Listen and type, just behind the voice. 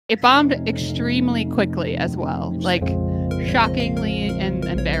it bombed extremely quickly as well, like shockingly and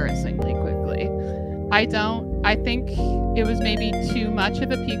embarrassingly quickly. I think it was maybe too much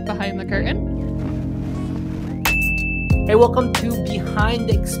of a peek behind the curtain. Hey, welcome to Behind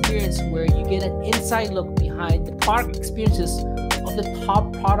the Experience, where you get an inside look behind the product experiences of the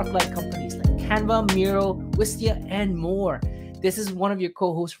top product-led companies like Canva, Miro, Wistia, and more. This is one of your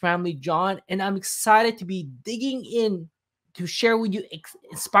co-hosts, Family John, and I'm excited to be digging in to share with you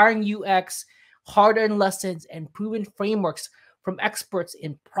inspiring UX, hard-earned lessons, and proven frameworks from experts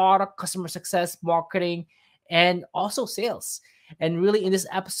in product, customer success, marketing, and also sales. And really, in this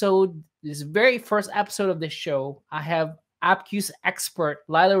episode, this very first episode of this show, I have Appcues expert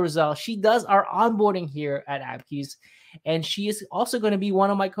Lyla Rozelle. She does our onboarding here at Appcues, and she is also going to be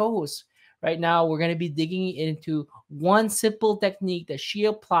one of my co-hosts. Right now, we're going to be digging into one simple technique that she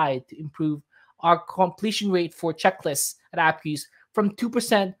applied to improve our completion rate for checklists at Appcues from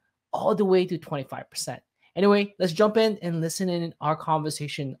 2% all the way to 25%. Anyway, let's jump in and listen in our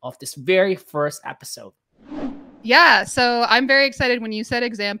conversation of this very first episode. Yeah, so I'm very excited. When you said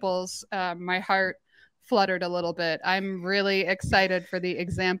examples, my heart fluttered a little bit. I'm really excited for the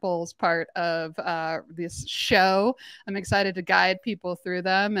examples part of this show. I'm excited to guide people through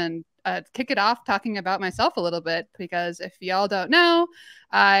them and kick it off talking about myself a little bit, because if y'all don't know,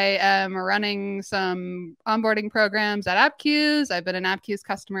 I am running some onboarding programs at Appcues. I've been an Appcues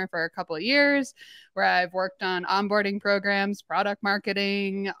customer for a couple of years, where I've worked on onboarding programs, product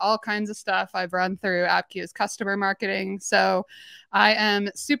marketing, all kinds of stuff. I've run through Appcues customer marketing. So I am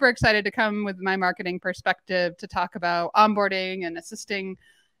super excited to come with my marketing perspective to talk about onboarding and assisting,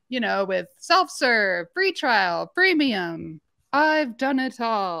 with self-serve, free trial, freemium. I've done it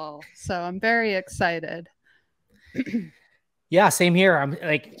all. So I'm very excited. Yeah, same here. I'm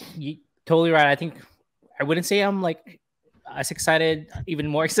totally right. I think I wouldn't say I'm as excited, even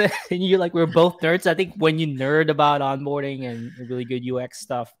more excited than you. We're both nerds. I think when you nerd about onboarding and really good UX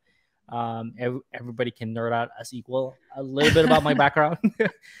stuff, everybody can nerd out as equal. A little bit about my background.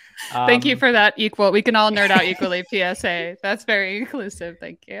 Thank you for that. Equal. We can all nerd out equally. PSA. That's very inclusive.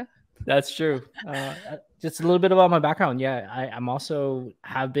 Thank you. That's true. Just a little bit about my background. Yeah, I'm also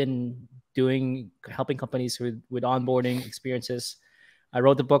have been helping companies with onboarding experiences. I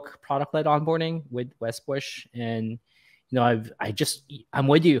wrote the book Product-Led Onboarding with Wes Bush, and I'm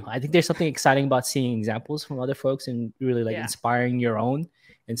with you. I think there's something exciting about seeing examples from other folks and really inspiring your own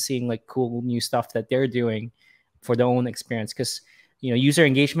and seeing cool new stuff that they're doing for their own experience. Because user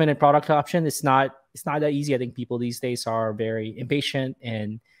engagement and product adoption, it's not that easy. I think people these days are very impatient,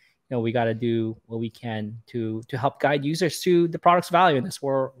 and we got to do what we can to help guide users to the product's value, and that's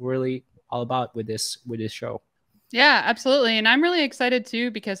what we're really all about with this show. Yeah, absolutely. And I'm really excited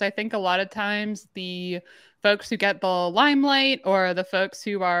too, because I think a lot of times the folks who get the limelight or the folks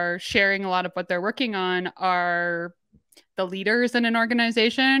who are sharing a lot of what they're working on are the leaders in an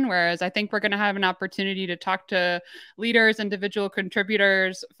organization, whereas I think we're going to have an opportunity to talk to leaders, individual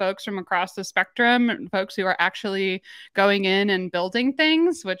contributors, folks from across the spectrum, folks who are actually going in and building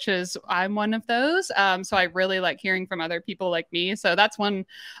things, which is I'm one of those. So I really like hearing from other people like me. So that's one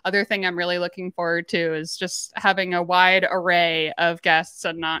other thing I'm really looking forward to, is just having a wide array of guests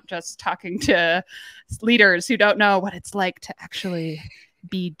and not just talking to leaders who don't know what it's like to actually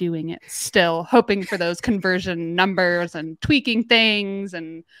be doing it, still hoping for those conversion numbers and tweaking things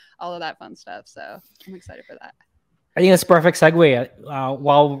and all of that fun stuff. So I'm excited for that. I think that's a perfect segue.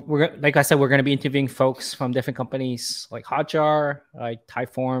 While like I said, we're going to be interviewing folks from different companies like Hotjar, like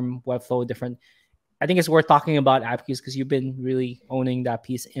Typeform, Webflow, different. I think it's worth talking about Appcues because you've been really owning that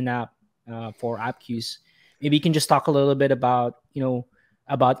piece in app for Appcues. Maybe you can just talk a little bit about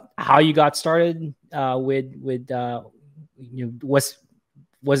how you got started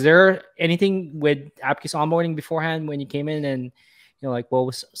was there anything with Appcues onboarding beforehand when you came in, and what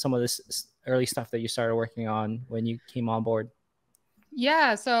was some of this early stuff that you started working on when you came on board?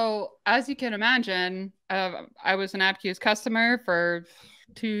 Yeah, so as you can imagine, I was an Appcues customer for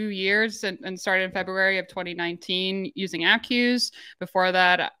 2 years and started in February of 2019 using Appcues. Before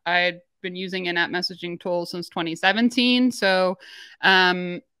that, I'd been using in-app messaging tools since 2017. So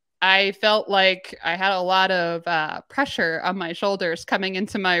I felt like I had a lot of pressure on my shoulders coming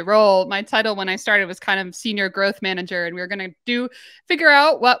into my role. My title when I started was kind of senior growth manager, and we were going to figure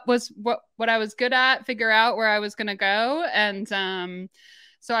out what I was good at, figure out where I was going to go. And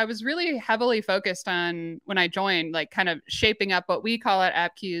So I was really heavily focused on, when I joined, like kind of shaping up what we call at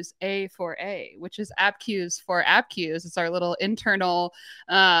Appcues A4A, which is Appcues for Appcues. It's our little internal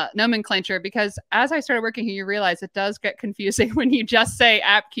nomenclature, because as I started working here, you realize it does get confusing when you just say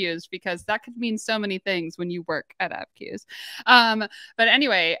Appcues, because that could mean so many things when you work at Appcues. But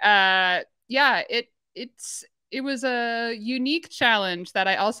anyway, yeah, it was a unique challenge that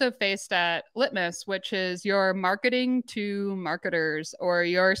I also faced at Litmus, which is you're marketing to marketers, or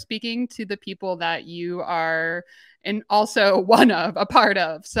you're speaking to the people that you are and also a part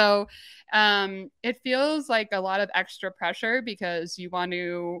of. So it feels like a lot of extra pressure, because you want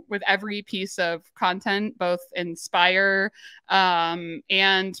to, with every piece of content, both inspire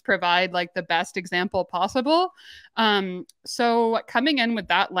and provide like the best example possible. So coming in with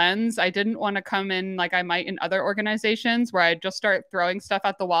that lens, I didn't want to come in like I might in other organizations, where I just start throwing stuff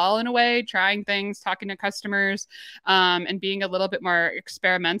at the wall in a way, trying things, talking to customers, and being a little bit more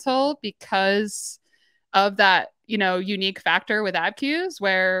experimental, because of that, unique factor with Appcues,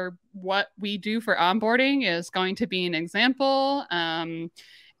 where what we do for onboarding is going to be an example. And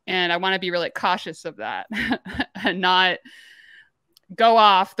I want to be really cautious of that and not go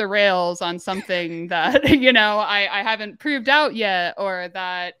off the rails on something that, I haven't proved out yet, or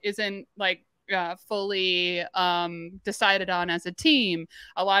that isn't like fully decided on as a team.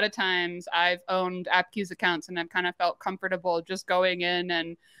 A lot of times I've owned Appcues accounts, and I've kind of felt comfortable just going in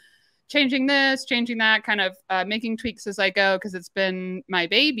and changing this, changing that, kind of making tweaks as I go, because it's been my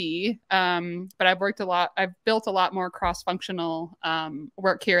baby. But I've built a lot more cross-functional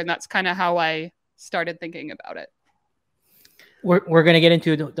work here, and that's kind of how I started thinking about it. We're going to get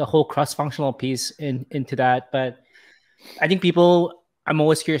into the whole cross-functional piece into that, but I think I'm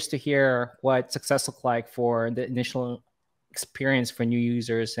always curious to hear what success looked like for the initial experience for new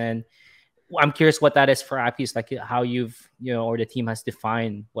users. And I'm curious what that is for Appcues, like how or the team has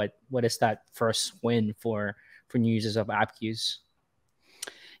defined what is that first win for new users of Appcues.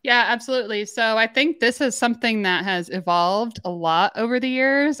 Yeah, absolutely. So I think this is something that has evolved a lot over the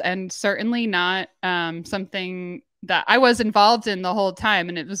years, and certainly not something that I was involved in the whole time.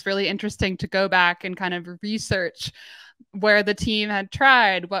 And it was really interesting to go back and kind of research where the team had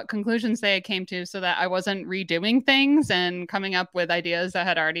tried, what conclusions they came to, so that I wasn't redoing things and coming up with ideas that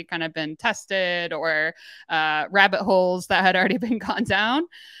had already kind of been tested, or rabbit holes that had already been gone down.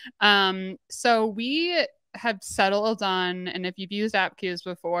 So we have settled on, and if you've used Appcues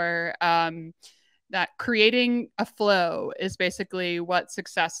before, that creating a flow is basically what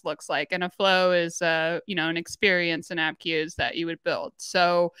success looks like. And a flow is, an experience in Appcues that you would build.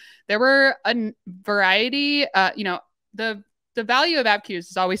 So there were a variety, the value of Appcues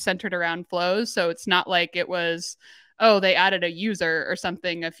is always centered around flows. So it's not like it was, they added a user or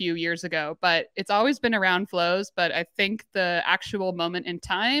something a few years ago, but it's always been around flows. But I think the actual moment in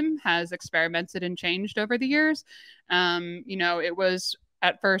time has experimented and changed over the years. It was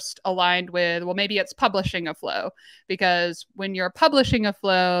at first aligned with, well, maybe it's publishing a flow, because when you're publishing a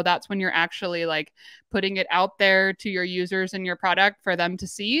flow, that's when you're actually like putting it out there to your users and your product for them to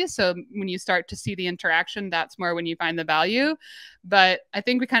see. So when you start to see the interaction, that's more when you find the value. But I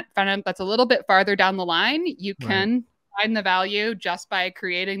think we kind of found out that's a little bit farther down the line. You can find the value just by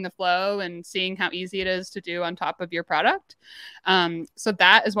creating the flow and seeing how easy it is to do on top of your product. So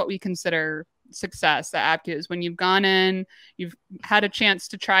that is what we consider success at Appcues. When you've gone in, you've had a chance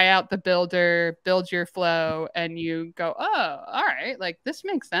to try out the builder, build your flow, and you go, oh, all right, like this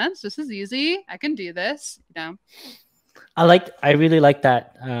makes sense. This is easy. I can do this. I really like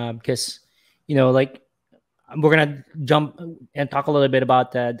that, because, like we're going to jump and talk a little bit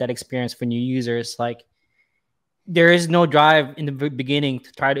about that experience for new users. Like, there is no drive in the beginning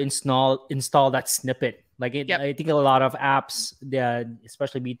to try to install that snippet. Like I think a lot of apps,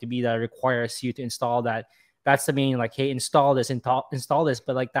 especially B2B, that requires you to install that. That's the main, like, hey, install this.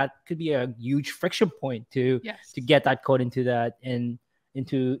 But like that could be a huge friction point to get that code into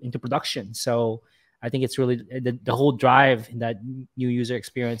production. So I think it's really the whole drive in that new user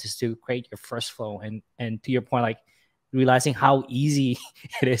experience is to create your first flow. And to your point, like realizing how easy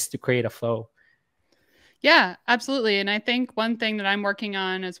it is to create a flow. Yeah, absolutely. And I think one thing that I'm working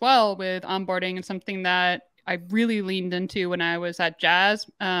on as well with onboarding, and something that I really leaned into when I was at Jazz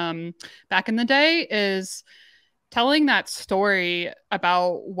back in the day, is telling that story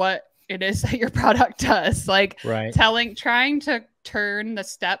about what it is that your product does. Like trying to turn the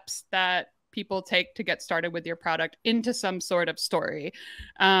steps that people take to get started with your product into some sort of story.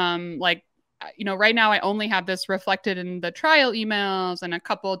 Right now I only have this reflected in the trial emails and a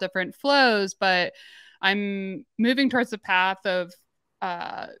couple different flows, but I'm moving towards the path of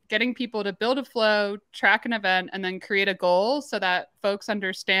getting people to build a flow, track an event, and then create a goal so that folks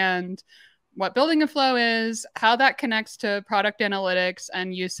understand what building a flow is, how that connects to product analytics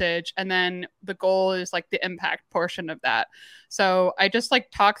and usage, and then the goal is like the impact portion of that. So I just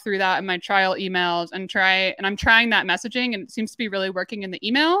like talk through that in my trial emails and I'm trying that messaging, and it seems to be really working in the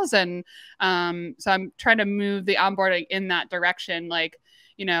emails. And so I'm trying to move the onboarding in that direction. Like,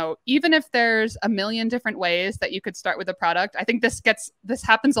 you know, even if there's a million different ways that you could start with a product, I think this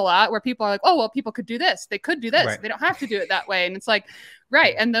happens a lot where people are like, oh, well, people could do this. They could do this. Right. They don't have to do it that way. And it's like,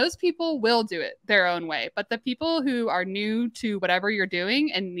 right. And those people will do it their own way. But the people who are new to whatever you're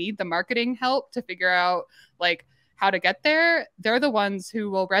doing and need the marketing help to figure out like how to get there, they're the ones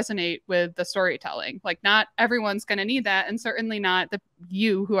who will resonate with the storytelling. Like not everyone's going to need that. And certainly not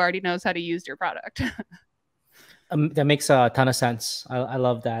you who already knows how to use your product. That makes a ton of sense. I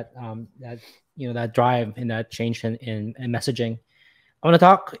love that, that drive and that change in messaging. I want to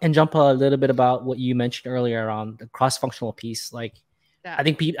talk and jump a little bit about what you mentioned earlier on the cross-functional piece. Like, yeah. I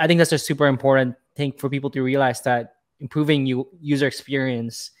think that's a super important thing for people to realize, that improving user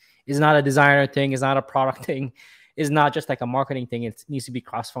experience is not a designer thing, is not a product thing, is not just like a marketing thing. It needs to be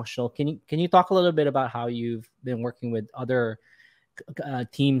cross-functional. Can you talk a little bit about how you've been working with other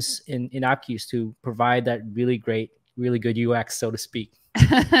teams in Appcues to provide that really good UX, so to speak?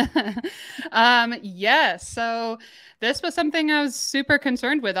 Yes. So this was something I was super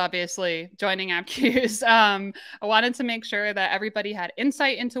concerned with, obviously, joining Appcues. I wanted to make sure that everybody had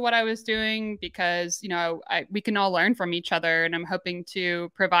insight into what I was doing because, you know, we can all learn from each other. And I'm hoping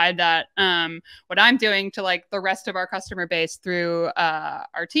to provide that, what I'm doing to like the rest of our customer base through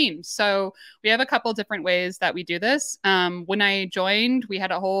our teams. So we have a couple different ways that we do this. When I joined, we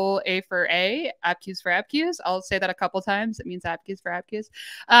had a whole A for A, Appcues for Appcues. I'll say that a couple times. It means Appcues for Appcues.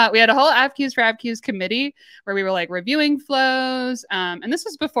 We had a whole Appcues for Appcues committee where we were like reviewing flows. And this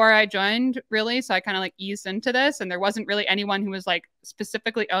was before I joined, really. So I kind of like eased into this, and there wasn't really anyone who was like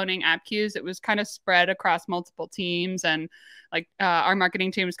specifically owning Appcues. It was kind of spread across multiple teams, and like our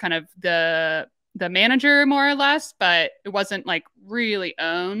marketing team was kind of the manager more or less, but it wasn't like really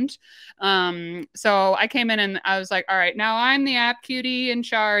owned. So I came in and I was like, all right, now I'm the app cutie in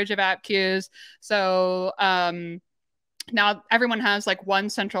charge of Appcues. So now everyone has like one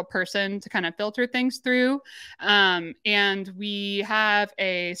central person to kind of filter things through. And we have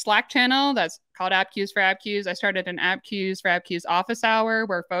a Slack channel that's called Appcues for Appcues. I started an Appcues for Appcues office hour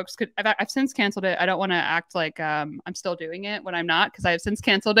where folks could, I've since canceled it. I don't want to act like I'm still doing it when I'm not, because I have since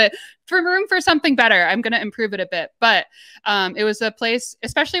canceled it for room for something better. I'm going to improve it a bit. But it was a place,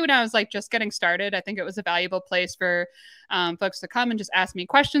 especially when I was like just getting started, I think it was a valuable place for folks to come and just ask me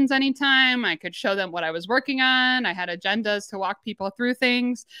questions anytime. I could show them what I was working on. I had agendas to walk people through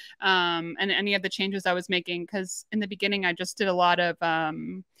things and any of the changes I was making, because in the beginning, I just did a lot of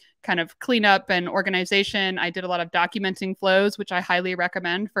kind of cleanup and organization. I did a lot of documenting flows, which I highly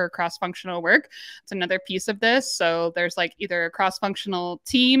recommend for cross-functional work. It's another piece of this. So there's like either a cross-functional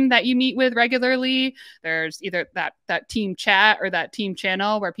team that you meet with regularly. There's either that team chat or that team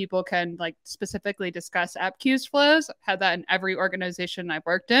channel where people can like specifically discuss Appcues flows. I've had that in every organization I've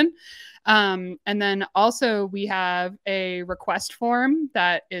worked in. And then also we have a request form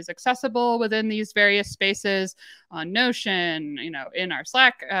that is accessible within these various spaces on Notion, you know, in our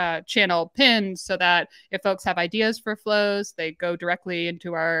Slack channel pinned, so that if folks have ideas for flows, they go directly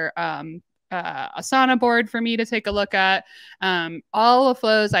into our Asana board for me to take a look at. All the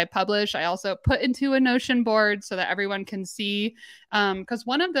flows I publish, I also put into a Notion board so that everyone can see. Because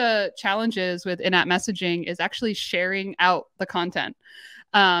one of the challenges with in-app messaging is actually sharing out the content.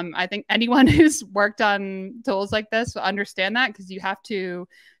 I think anyone who's worked on tools like this will understand that, because you have to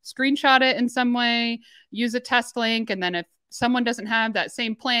screenshot it in some way, use a test link, and then if someone doesn't have that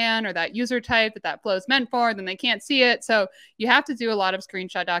same plan or that user type that flow is meant for, then they can't see it. So you have to do a lot of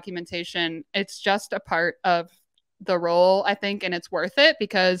screenshot documentation. It's just a part of the role, I think, and it's worth it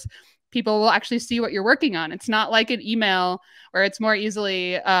because people will actually see what you're working on. It's not like an email where it's more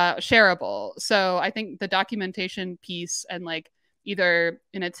easily shareable. So I think the documentation piece, and like either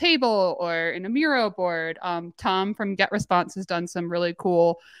in a table or in a Miro board. Tom from GetResponse has done some really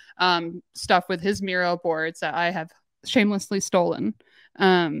cool stuff with his Miro boards that I have shamelessly stolen.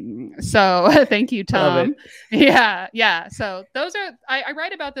 So thank you, Tom. Yeah. So those are, I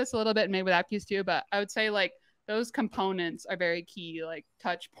write about this a little bit maybe with Appcues too, but I would say like those components are very key, like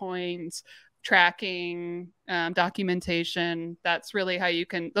touch points, tracking, documentation. That's really how you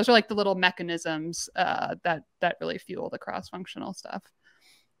can, those are like the little mechanisms that really fuel the cross-functional stuff.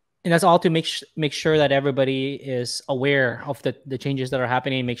 And that's all to make sure that everybody is aware of the changes that are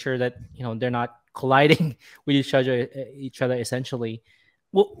happening. Make sure that they're not colliding with each other essentially.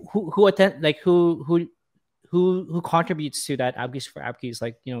 Who attend like who contributes to that Appcues for Appcues,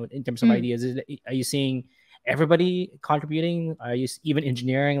 like in terms of ideas? Are you seeing everybody contributing? Are you even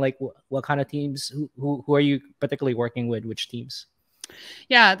engineering? Like what kind of teams? Who are you particularly working with? Which teams?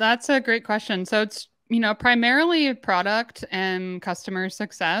 Yeah, that's a great question. So it's primarily product and customer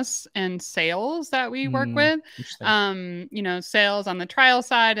success and sales that we work with. Sales on the trial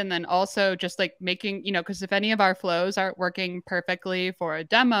side, and then also just like making, because if any of our flows aren't working perfectly for a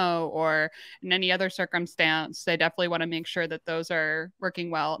demo or in any other circumstance, they definitely want to make sure that those are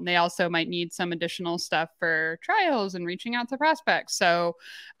working well. And they also might need some additional stuff for trials and reaching out to prospects. So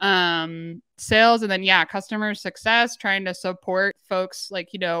sales, and then customer success, trying to support folks like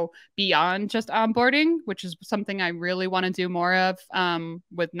beyond just onboarding, which is something I really want to do more of,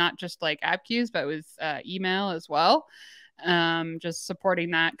 with not just like Appcues but with email as well. Just supporting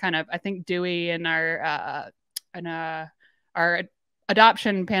that kind of, I think Dewey and our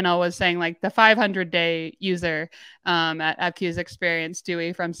adoption panel was saying like the 500-day user at Appcues Experience,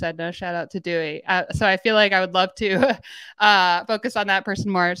 Dewey from Sedna. Shout out to Dewey. So I feel like I would love to focus on that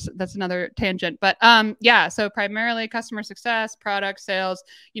person more. So that's another tangent. But so primarily customer success, product sales,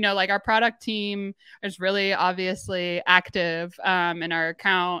 like our product team is really obviously active in our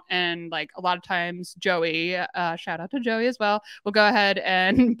account. And like a lot of times Joey, shout out to Joey as well, we'll go ahead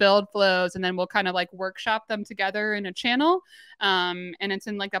and build flows, and then we'll kind of like workshop them together in a channel. And it's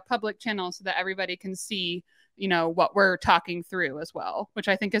in like a public channel so that everybody can see, what we're talking through as well, which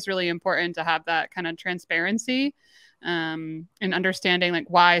I think is really important to have that kind of transparency, and understanding like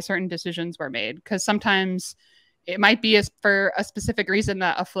why certain decisions were made. Because sometimes it might be for a specific reason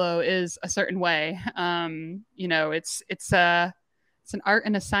that a flow is a certain way. It's an art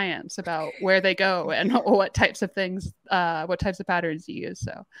and a science about where they go and what types of things, what types of patterns you use.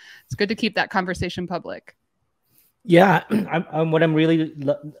 So it's good to keep that conversation public. Yeah, what I'm really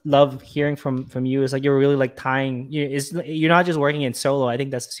love hearing from you is like you're really like tying. You're not just working in solo. I think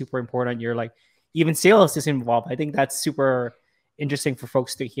that's super important. You're like even sales is involved. I think that's super interesting for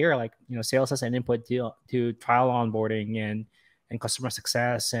folks to hear. Like sales has an input to trial onboarding and customer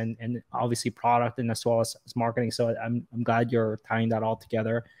success and obviously product and as well as marketing. So I'm glad you're tying that all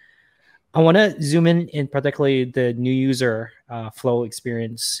together. I want to zoom in particularly the new user flow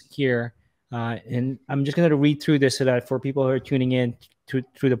experience here. And I'm just going to read through this so that for people who are tuning in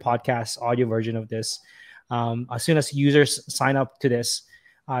through the podcast audio version of this, as soon as users sign up to this,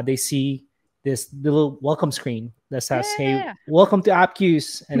 they see this little welcome screen that says, "Hey, welcome to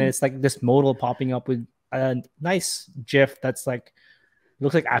Appcues," and it's like this modal popping up with a nice GIF that's like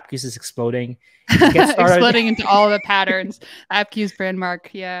looks like Appcues is exploding. Exploding into all the patterns. Appcues brand mark,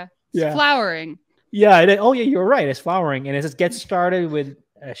 it's flowering. Yeah, you're right. It's flowering, and it says get started with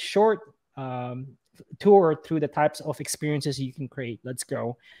a short tour through the types of experiences you can create. Let's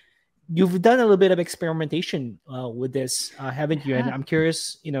go. You've done a little bit of experimentation with this, haven't you? And I'm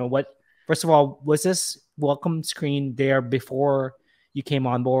curious, first of all, was this welcome screen there before you came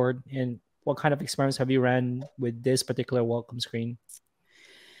on board? And what kind of experiments have you ran with this particular welcome screen?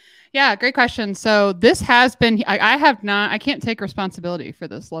 Yeah, great question. So this has been, I can't take responsibility for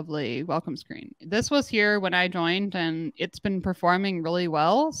this lovely welcome screen. This was here when I joined and it's been performing really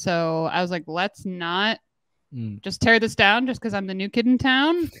well. So I was like, let's not just tear this down just because I'm the new kid in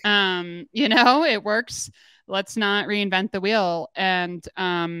town. It works. Let's not reinvent the wheel. And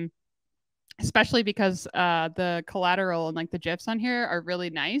especially because the collateral and like the GIFs on here are really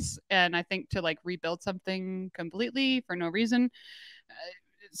nice. And I think to like rebuild something completely for no reason,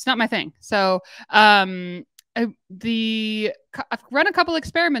 it's not my thing. So I've run a couple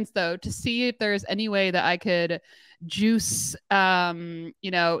experiments though to see if there's any way that I could juice,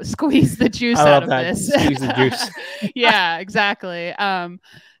 squeeze the juice out of this. Squeeze the juice. Yeah, exactly.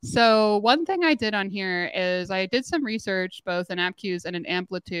 So one thing I did on here is I did some research both in Appcues and in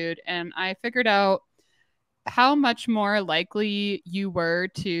Amplitude, and I figured out how much more likely you were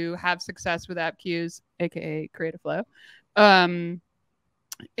to have success with Appcues, aka Creative Flow,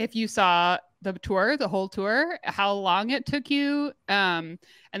 if you saw the whole tour, how long it took you. And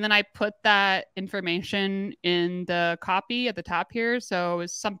then I put that information in the copy at the top here. So it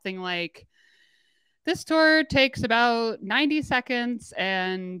was something like, this tour takes about 90 seconds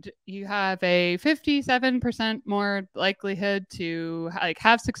and you have a 57% more likelihood to like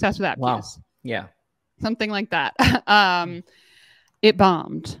have success with Appcues. Wow. Yeah. Something like that. It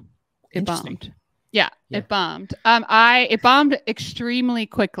bombed. It bombed. Yeah, it bombed. It bombed extremely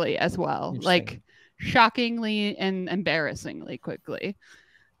quickly as well, like shockingly and embarrassingly quickly.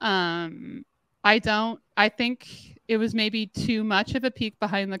 I think it was maybe too much of a peek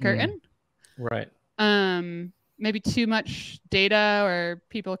behind the curtain. Right. Maybe too much data, or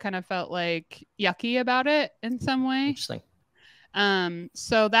people kind of felt like yucky about it in some way. Interesting.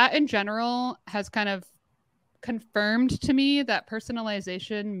 So that in general has kind of confirmed to me that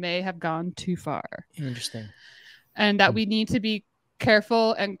personalization may have gone too far. Interesting. And that we need to be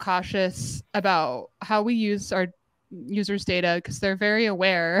careful and cautious about how we use our users' data, because they're very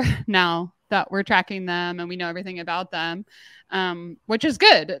aware now that we're tracking them and we know everything about them, which is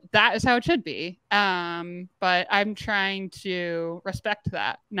good. That is how it should be. But I'm trying to respect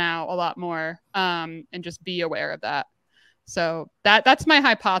that now a lot more, and just be aware of that. So that's my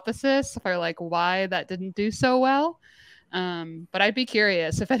hypothesis for like why that didn't do so well. But I'd be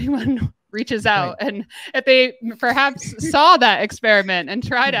curious if anyone reaches out and if they perhaps saw that experiment and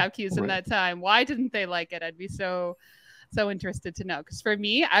tried Appcues in that time. Why didn't they like it? I'd be so interested to know, because for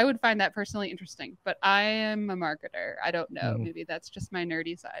me, I would find that personally interesting, but I am a marketer. I don't know. Maybe that's just my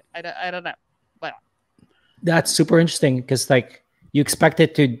nerdy side. I don't know. But that's super interesting, because like you expect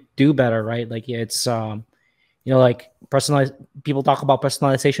it to do better, right? Like it's like personalized, people talk about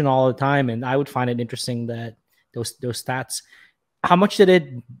personalization all the time, and I would find it interesting that those stats. How much did it,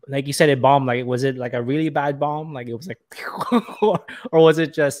 like you said, it bombed? Like, was it like a really bad bomb? Like it was like, or was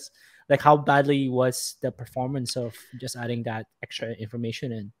it just like, how badly was the performance of just adding that extra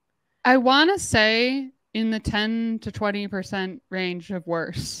information in? I want to say in the 10 to 20% range of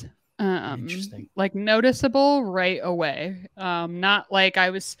worse. Interesting. Like noticeable right away. Not like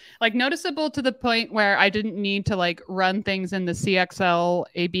I was like noticeable to the point where I didn't need to like run things in the CXL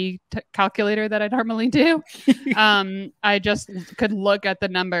AB calculator that I normally do. I just could look at the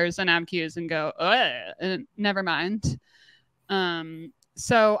numbers and Appcues and go, and never mind.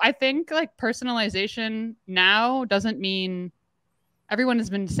 So I think like personalization now doesn't mean, everyone has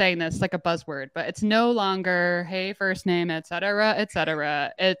been saying this like a buzzword, but it's no longer, hey, first name, et cetera, et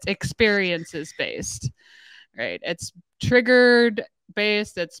cetera. It's experiences based, right? It's triggered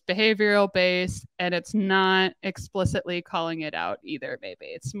based, it's behavioral based, and it's not explicitly calling it out either. Maybe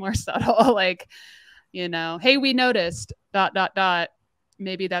it's more subtle, like, hey, we noticed ...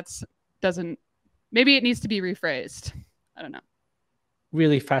 Maybe maybe it needs to be rephrased. I don't know.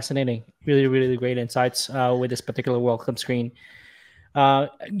 Really fascinating. Really, really great insights with this particular welcome screen.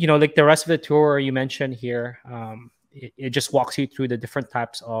 Like the rest of the tour you mentioned here, it just walks you through the different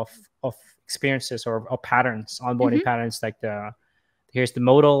types of experiences or patterns, onboarding patterns. Like here's the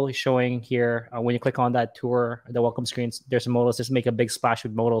modal showing here. When you click on that tour, the welcome screens, there's modals. Just make a big splash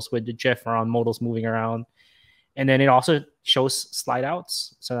with modals, with the GIF around modals moving around. And then it also shows slide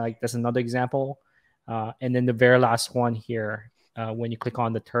outs. So like that's another example. And then the very last one here, when you click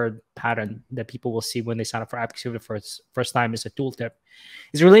on the third pattern that people will see when they sign up for Appcues for the first time, is a tooltip.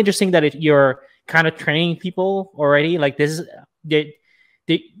 It's really interesting that you're kind of training people already. Like this is,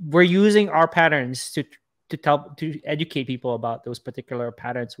 we're using our patterns to educate people about those particular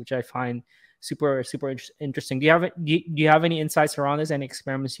patterns, which I find super, super interesting. Do you have any insights around this? Any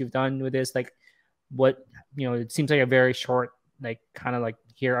experiments you've done with this? Like what, it seems like a very short, like kind of like,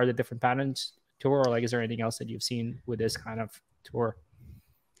 here are the different patterns tour, or like, is there anything else that you've seen with this kind of tour?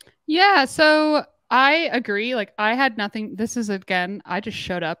 Yeah, so I agree. Like I had nothing. This is, again, I just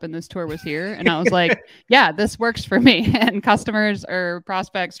showed up and this tour was here and I was like, yeah, this works for me. And customers or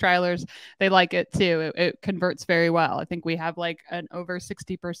prospects, trialers, they like it too. It converts very well. I think we have like an over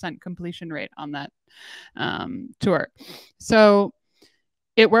 60% completion rate on that tour. So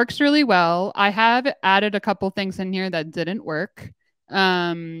it works really well. I have added a couple things in here that didn't work.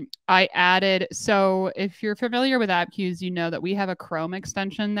 I added, so if you're familiar with Appcues, you know that we have a Chrome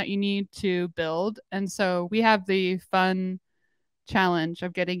extension that you need to build. And so we have the fun challenge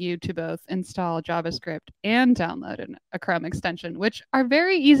of getting you to both install JavaScript and download a Chrome extension, which are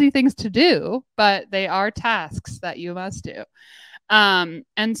very easy things to do, but they are tasks that you must do.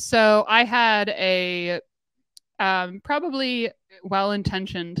 And so I had a probably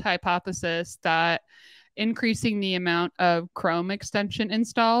well-intentioned hypothesis that increasing the amount of Chrome extension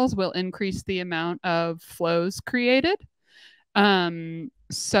installs will increase the amount of flows created.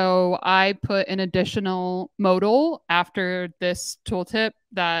 So I put an additional modal after this tooltip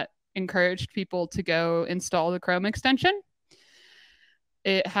that encouraged people to go install the Chrome extension.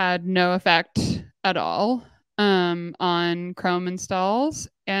 It had no effect at all on Chrome installs.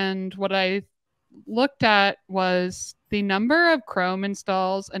 And what I looked at was the number of Chrome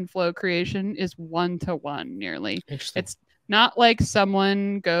installs and flow creation is 1-to-1 nearly. It's not like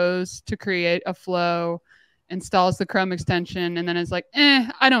someone goes to create a flow installs the Chrome extension, and then is like,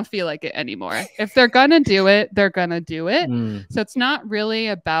 I don't feel like it anymore. If they're going to do it, they're going to do it. So it's not really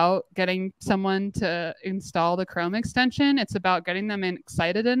about getting someone to install the Chrome extension. It's about getting them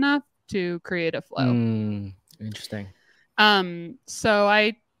excited enough to create a flow. Interesting. So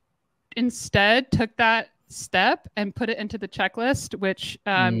I instead took that step and put it into the checklist, which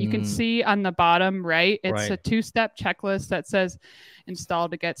you can see on the bottom right. It's a 2-step checklist that says install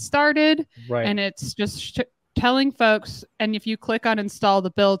to get started. And it's just telling folks, and if you click on install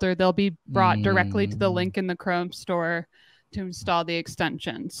the builder, they'll be brought directly to the link in the Chrome store to install the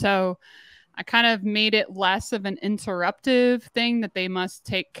extension. So I kind of made it less of an interruptive thing that they must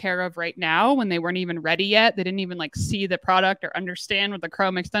take care of right now when they weren't even ready yet. They didn't even like see the product or understand what the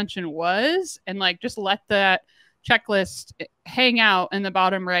Chrome extension was, and like just let that checklist hang out in the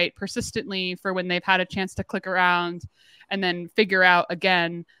bottom right persistently for when they've had a chance to click around and then figure out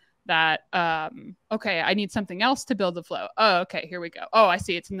again that, okay, I need something else to build the flow. Oh, okay, here we go. Oh, I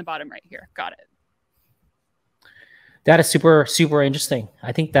see it's in the bottom right here. Got it. That is super, super interesting.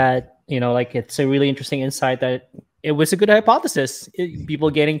 I think that, like it's a really interesting insight that it was a good hypothesis.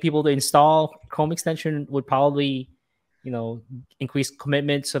 Getting people to install Chrome extension would probably, increase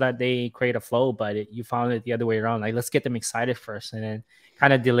commitment so that they create a flow, but you found it the other way around. Like, let's get them excited first and then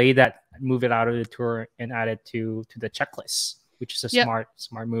kind of delay that, move it out of the tour and add it to the checklist, which is a smart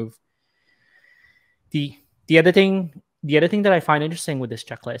move. The other thing that I find interesting with this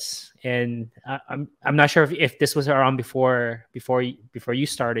checklist, and I'm not sure if this was around before you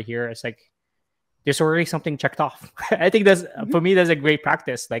started here, it's like there's already something checked off. I think for me, that's a great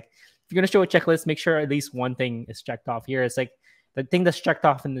practice. Like if you're gonna show a checklist, make sure at least one thing is checked off. Here, it's like the thing that's checked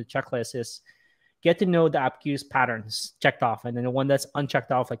off in the checklist is get to know the Appcues patterns, checked off, and then the one that's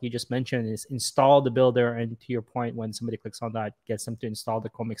unchecked off, like you just mentioned, is install the builder. And to your point, when somebody clicks on that, gets them to install the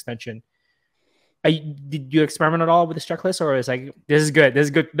Chrome extension. Did you experiment at all with this checklist, or is like this is good,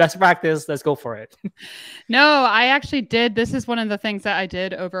 best practice, let's go for it? No, I actually did. This is one of the things that I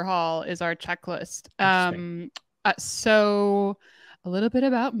did overhaul is our checklist. So a little bit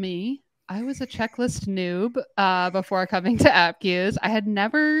about me. I was a checklist noob before coming to Appcues. I had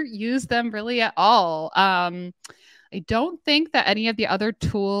never used them really at all. I don't think that any of the other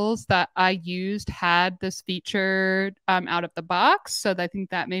tools that I used had this feature out of the box. So I think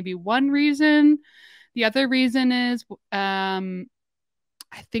that may be one reason. The other reason is I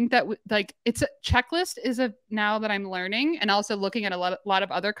think that it's a checklist now that I'm learning and also looking at a lot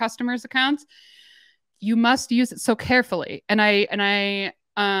of other customers' accounts, you must use it so carefully.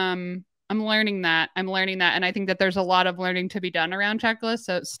 I'm learning that. And I think that there's a lot of learning to be done around checklists.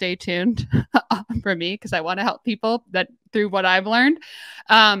 So stay tuned for me because I want to help people through what I've learned.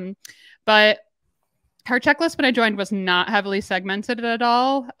 But her checklist when I joined was not heavily segmented at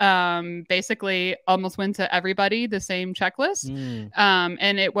all. Basically almost went to everybody the same checklist.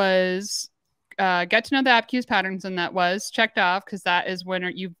 And it was get to know the Appcues patterns, and that was checked off because that is when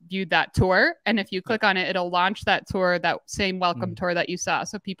you viewed that tour. And if you click on it, it'll launch that tour, that same welcome tour that you saw.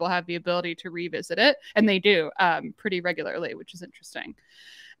 So people have the ability to revisit it, and they do pretty regularly, which is interesting.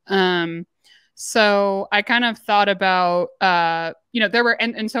 So I kind of thought about, there were,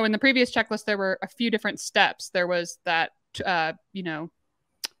 and so in the previous checklist, there were a few different steps. There was that,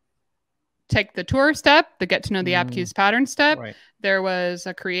 take the tour step, the get to know the Appcues pattern step. Right. There was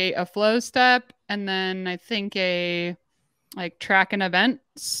a create a flow step, and then I think a track an event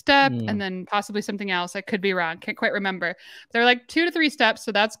step, and then possibly something else. I could be wrong. Can't quite remember. There are 2 to 3 steps,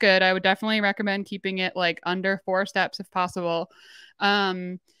 so that's good. I would definitely recommend keeping it under 4 steps if possible.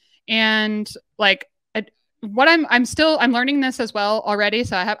 And what I'm learning this as well already.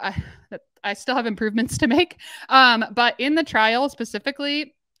 So I still have improvements to make. But in the trial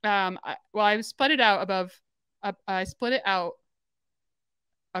specifically, I split it out I split it out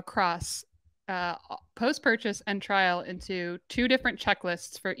across post-purchase and trial into 2 different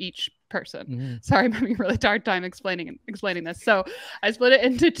checklists for each person. Sorry, I'm having a really hard time explaining this. So I split it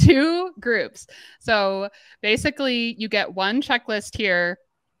into 2 groups. So basically you get one checklist here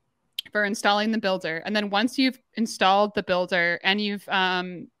for installing the builder. And then once you've installed the builder and you've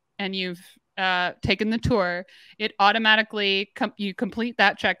taken the tour, it automatically you complete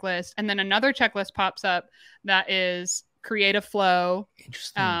that checklist, and then another checklist pops up that is create a flow,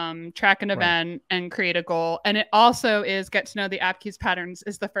 track an event, and create a goal. And it also is get to know the Appcues patterns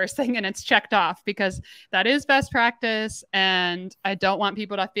is the first thing, and it's checked off because that is best practice, and I don't want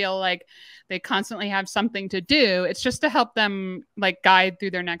people to feel like they constantly have something to do. It's just to help them guide through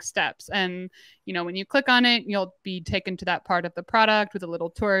their next steps. And when you click on it, you'll be taken to that part of the product with a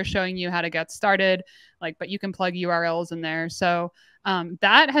little tour showing you how to get started, but you can plug URLs in there. So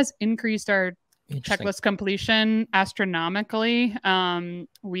that has increased our checklist completion astronomically.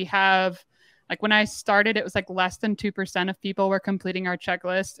 We have, like, when I started, it was like less than 2% of people were completing our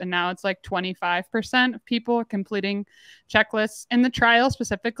checklist. And now it's like 25% of people are completing checklists. In the trial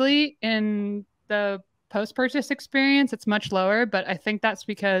specifically, in the post-purchase experience, it's much lower. But I think that's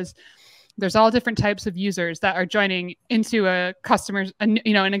because there's all different types of users that are joining into a customer's, an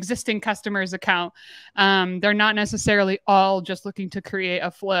existing customer's account. They're not necessarily all just looking to create a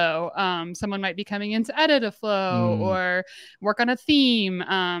flow. Someone might be coming in to edit a flow or work on a theme.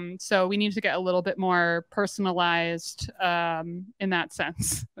 So we need to get a little bit more personalized in that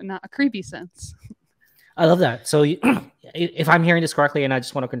sense, but not a creepy sense. I love that. So if I'm hearing this correctly, and I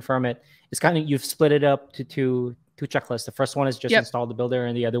just want to confirm it, it's kind of, you've split it up to two checklists. The first one is just install the builder,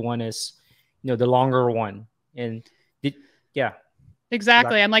 and the other one is, the longer one. And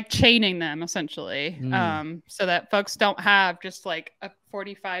exactly. I'm like chaining them essentially, so that folks don't have just like a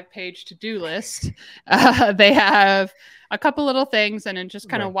 45-page to-do list. They have a couple little things, and then just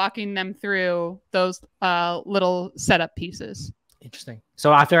kind of walking them through those little setup pieces. Interesting.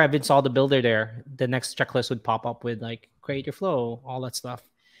 So after I've installed the builder there, the next checklist would pop up with like create your flow, all that stuff.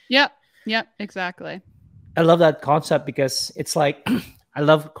 Yep, exactly. I love that concept because it's like, I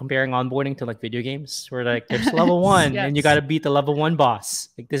love comparing onboarding to like video games where like there's level 1 and you got to beat the level 1 boss.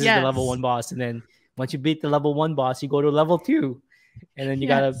 Like this is the level 1 boss. And then once you beat the level 1 boss, you go to level 2 and then you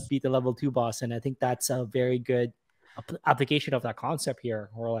got to beat the level 2 boss. And I think that's a very good application of that concept here,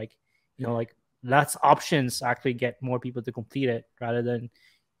 or like, like less options actually get more people to complete it, rather than,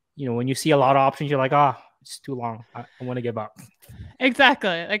 when you see a lot of options, you're like, it's too long. I want to give up.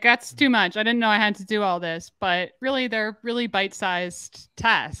 Exactly. Like that's too much. I didn't know I had to do all this, but really they're really bite-sized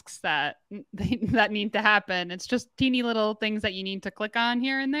tasks that need to happen. It's just teeny little things that you need to click on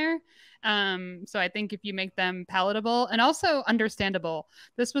here and there. So I think if you make them palatable and also understandable,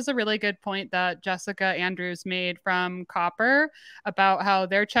 this was a really good point that Jessica Andrews made from Copper about how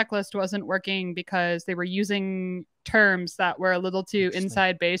their checklist wasn't working because they were using terms that were a little too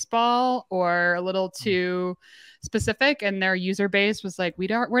inside baseball or a little too specific, and their user base was like,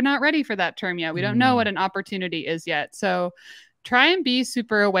 we're not ready for that term yet. We don't know what an opportunity is yet. So try and be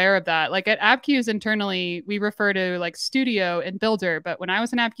super aware of that. Like at Appcues internally, we refer to like studio and builder, but when I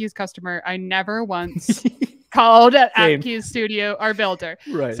was an Appcues customer, I never once called Appcues studio or builder.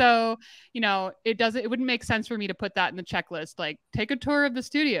 Right. So, it wouldn't make sense for me to put that in the checklist. Like take a tour of the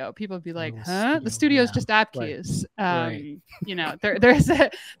studio. People would be like, huh? The studio is just Appcues.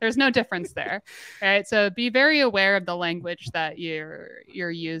 There's no difference there. Right. So be very aware of the language that you're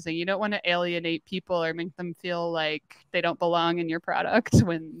using. You don't want to alienate people or make them feel like they don't belong in your product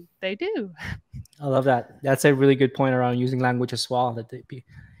when they do. I love that. That's a really good point around using language as well.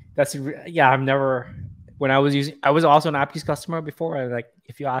 When I was also an Appcues customer before. Like,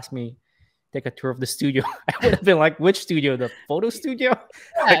 if you asked me, take a tour of the studio, I would have been like, which studio? The photo studio?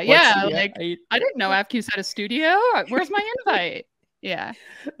 I didn't know Appcues had a studio. Where's my invite? Yeah.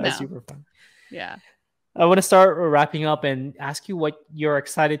 That's super fun. Yeah. I want to start wrapping up and ask you what you're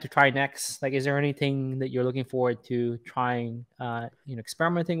excited to try next. Like, is there anything that you're looking forward to trying,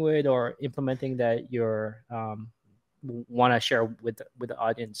 experimenting with or implementing that you're want to share with the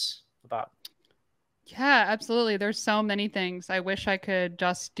audience about? Yeah, absolutely. There's so many things. I wish I could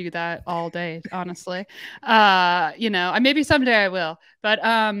just do that all day, honestly. Maybe someday I will. But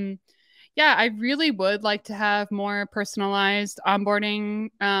I really would like to have more personalized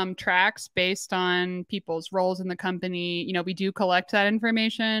onboarding tracks based on people's roles in the company. We do collect that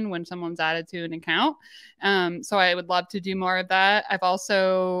information when someone's added to an account. So I would love to do more of that. I've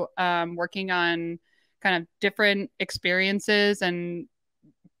also working on kind of different experiences and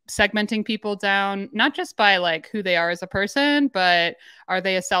segmenting people down, not just by like who they are as a person, but are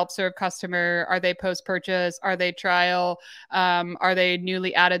they a self-serve customer? Are they post-purchase? Are they trial? Are they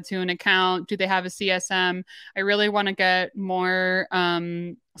newly added to an account? Do they have a CSM? I really want to get more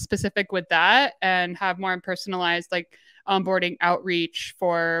specific with that and have more personalized like onboarding outreach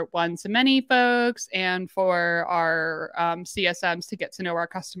for one-to-many folks and for our CSMs to get to know our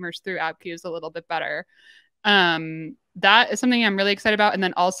customers through Appcues a little bit better. That is something I'm really excited about. And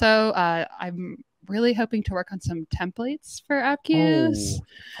then also, I'm really hoping to work on some templates for Appcues.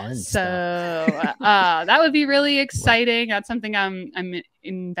 That would be really exciting. That's something I'm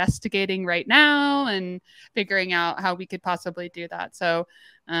investigating right now and figuring out how we could possibly do that. So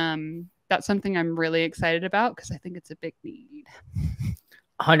that's something I'm really excited about because I think it's a big need.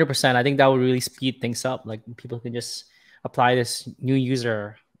 100%. I think that would really speed things up. Like people can just apply this new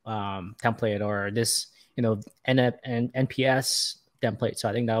user template or this NPS template. So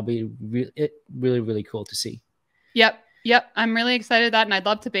I think that'll be really, really cool to see. Yep. I'm really excited that, and I'd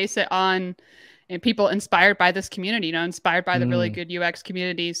love to base it on people inspired by this community, inspired by the really good UX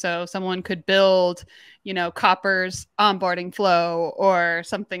community. So someone could build, Copper's onboarding flow or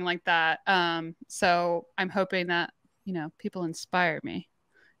something like that. So I'm hoping that, people inspire me.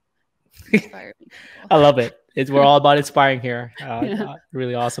 I love it. We're all about inspiring here.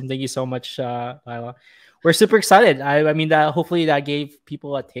 Really awesome. Thank you so much, Lyla. We're super excited. I mean, that hopefully that gave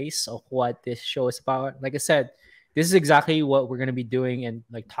people a taste of what this show is about. Like I said, this is exactly what we're going to be doing, and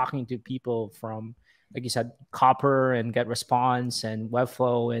like talking to people from, like you said, Copper and Get Response and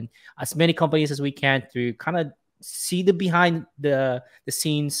Webflow and as many companies as we can to kind of see the behind the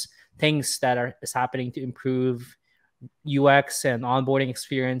scenes things that is happening to improve UX and onboarding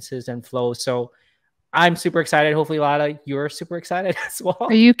experiences and flow. So I'm super excited. Hopefully, Lyla, you're super excited as well.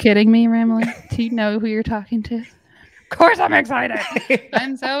 Are you kidding me, Ramley? Do you know who you're talking to? Of course I'm excited.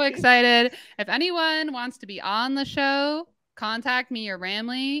 I'm so excited. If anyone wants to be on the show, contact me or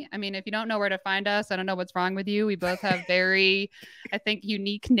Ramley. I mean, if you don't know where to find us, I don't know what's wrong with you. We both have very, I think,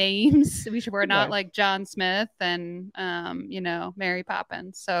 unique names. We're not like John Smith and, Mary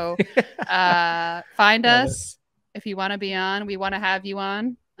Poppins. So find us if you want to be on. We want to have you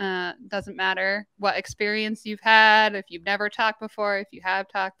on. Doesn't matter what experience you've had. If you've never talked before, if you have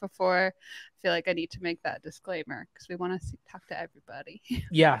talked before, I feel like I need to make that disclaimer because we want to talk to everybody.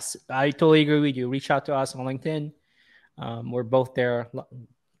 Yes, I totally agree with you. Reach out to us on LinkedIn. We're both there.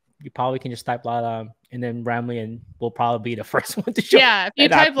 You probably can just type Lyla and then Ramley, and we'll probably be the first one to show. Yeah, if you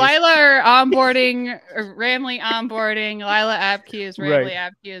type Lyla or onboarding, or Ramley onboarding, Lyla Appcues, Ramley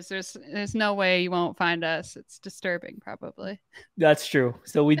Appcues, there's no way you won't find us. It's disturbing, probably. That's true.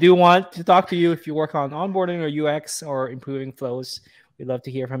 So we do want to talk to you if you work on onboarding or UX or improving flows. We'd love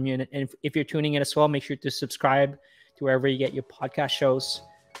to hear from you. And if you're tuning in as well, make sure to subscribe to wherever you get your podcast shows,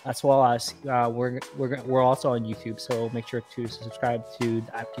 as well as we're also on YouTube. So make sure to subscribe to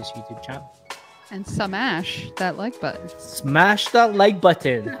the Appcues YouTube channel. And smash that like button. Smash that like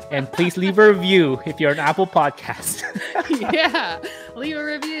button. And please leave a review if you're an Apple Podcast. Yeah. Leave a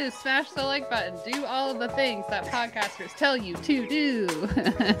review. Smash the like button. Do all of the things that podcasters tell you to do.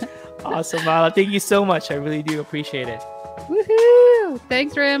 Awesome, Lyla. Thank you so much. I really do appreciate it. Woohoo!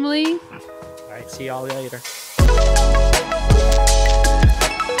 Thanks, Ramley. All right. See y'all later.